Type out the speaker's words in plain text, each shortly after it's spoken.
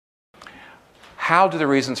How do the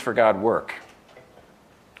reasons for God work?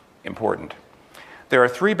 Important. There are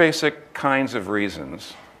three basic kinds of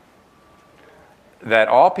reasons that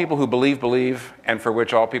all people who believe, believe, and for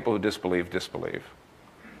which all people who disbelieve, disbelieve.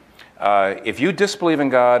 If you disbelieve in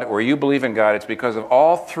God or you believe in God, it's because of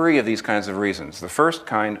all three of these kinds of reasons. The first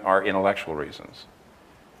kind are intellectual reasons.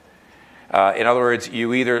 In other words, you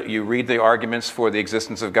read the arguments for the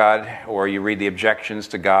existence of God, or you read the objections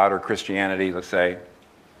to God or Christianity, let's say.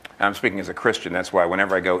 I'm speaking as a Christian. That's why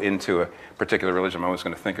whenever I go into a particular religion, I'm always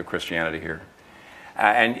going to think of Christianity here.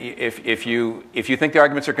 And if you think the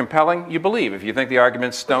arguments are compelling, you believe. If you think the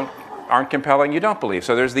arguments aren't compelling, you don't believe.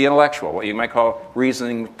 So there's the intellectual, what you might call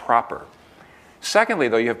reasoning proper. Secondly,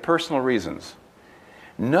 though, you have personal reasons.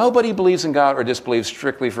 Nobody believes in God or disbelieves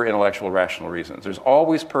strictly for intellectual, rational reasons. There's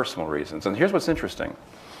always personal reasons. And here's what's interesting.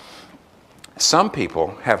 Some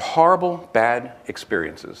people have horrible, bad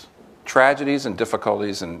experiences, tragedies and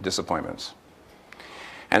difficulties and disappointments.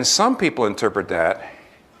 And some people interpret that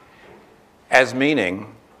as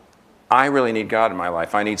meaning, I really need God in my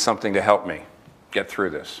life. I need something to help me get through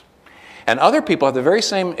this. And other people have the very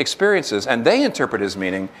same experiences, and they interpret as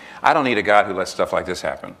meaning, I don't need a God who lets stuff like this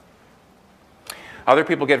happen. Other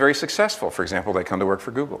people get very successful. For example, they come to work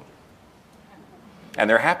for Google. And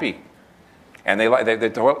they're happy. And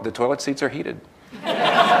the toilet seats are heated.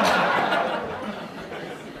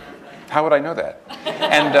 How would I know that?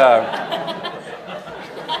 And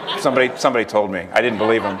somebody told me. I didn't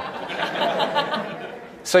believe them.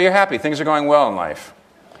 So you're happy. Things are going well in life.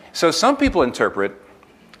 So some people interpret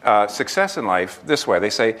success in life this way.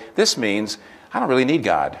 They say, this means I don't really need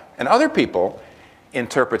God. And other people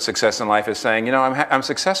interpret success in life as saying, you know, I'm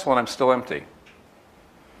successful and I'm still empty.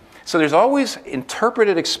 So there's always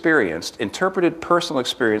interpreted personal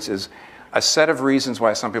experience is a set of reasons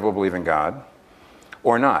why some people believe in God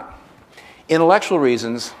or not. Intellectual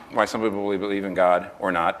reasons why some people believe in God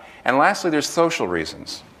or not. And lastly, there's social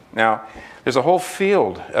reasons. Now, there's a whole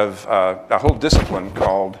field of, a whole discipline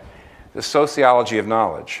called the sociology of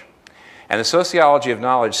knowledge. And the sociology of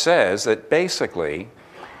knowledge says that basically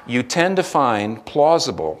you tend to find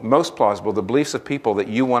plausible, most plausible, the beliefs of people that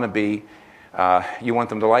you want to be, you want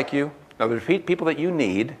them to like you. Now, there's people that you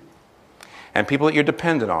need and people that you're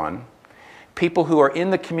dependent on, people who are in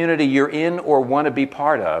the community you're in or want to be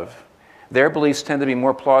part of. Their beliefs tend to be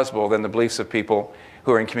more plausible than the beliefs of people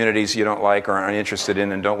who are in communities you don't like or aren't interested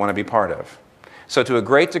in and don't want to be part of. So to a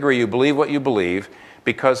great degree, you believe what you believe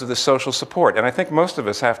because of the social support. And I think most of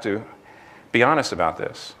us have to be honest about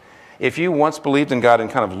this. If you once believed in God and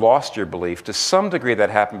kind of lost your belief, to some degree that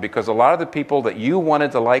happened because a lot of the people that you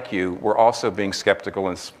wanted to like you were also being skeptical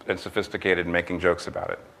and sophisticated and making jokes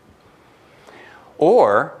about it.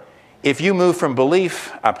 Or if you move from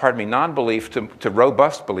non-belief to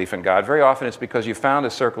robust belief in God, very often it's because you found a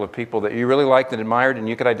circle of people that you really liked and admired and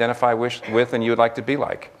you could identify with and you would like to be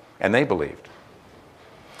like, and they believed.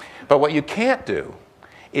 But what you can't do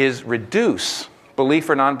is reduce belief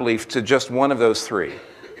or non-belief to just one of those three.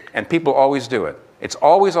 And people always do it. It's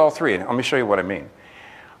always all three. And let me show you what I mean.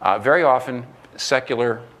 Very often,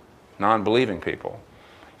 secular, non-believing people,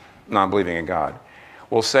 non-believing in God,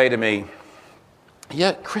 will say to me,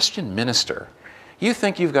 yeah, Christian minister, you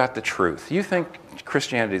think you've got the truth. You think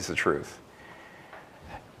Christianity is the truth.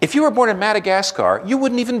 If you were born in Madagascar, you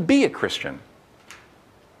wouldn't even be a Christian.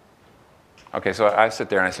 Okay, so I sit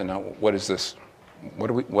there and I say, no, what is this?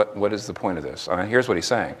 What is the point of this? Here's what he's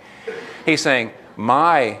saying. He's saying,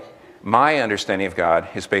 my understanding of God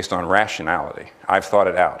is based on rationality. I've thought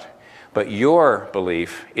it out. But your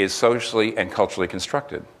belief is socially and culturally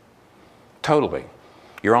constructed. Totally.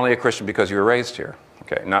 You're only a Christian because you were raised here.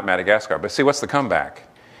 Okay, not Madagascar. But see, what's the comeback?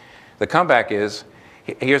 The comeback is,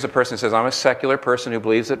 here's a person who says, I'm a secular person who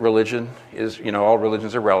believes that religion is, all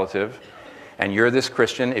religions are relative. And you're this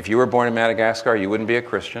Christian. If you were born in Madagascar, you wouldn't be a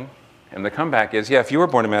Christian. And the comeback is, yeah, if you were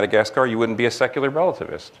born in Madagascar, you wouldn't be a secular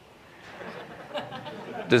relativist.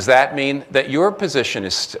 Does that mean that your position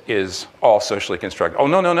is all socially constructed? Oh,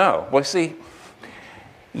 no, no, no. Well, see,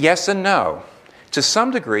 yes and no. To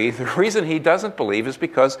some degree, the reason he doesn't believe is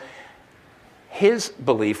because his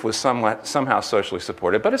belief was somehow socially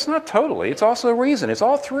supported, but it's not totally. It's also a reason. It's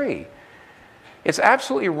all three. It's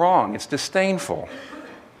absolutely wrong. It's disdainful.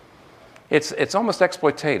 It's almost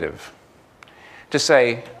exploitative to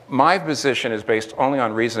say, my position is based only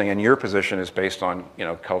on reasoning and your position is based on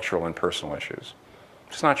cultural and personal issues.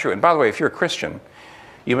 It's not true. And by the way, if you're a Christian,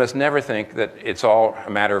 you must never think that it's all a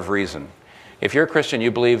matter of reason. If you're a Christian,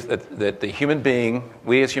 you believe that the human being,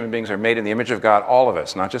 we as human beings are made in the image of God, all of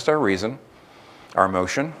us, not just our reason, our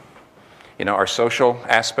emotion. You know, our social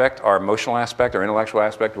aspect, our emotional aspect, our intellectual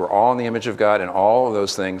aspect, we're all in the image of God, and all of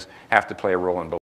those things have to play a role in belief.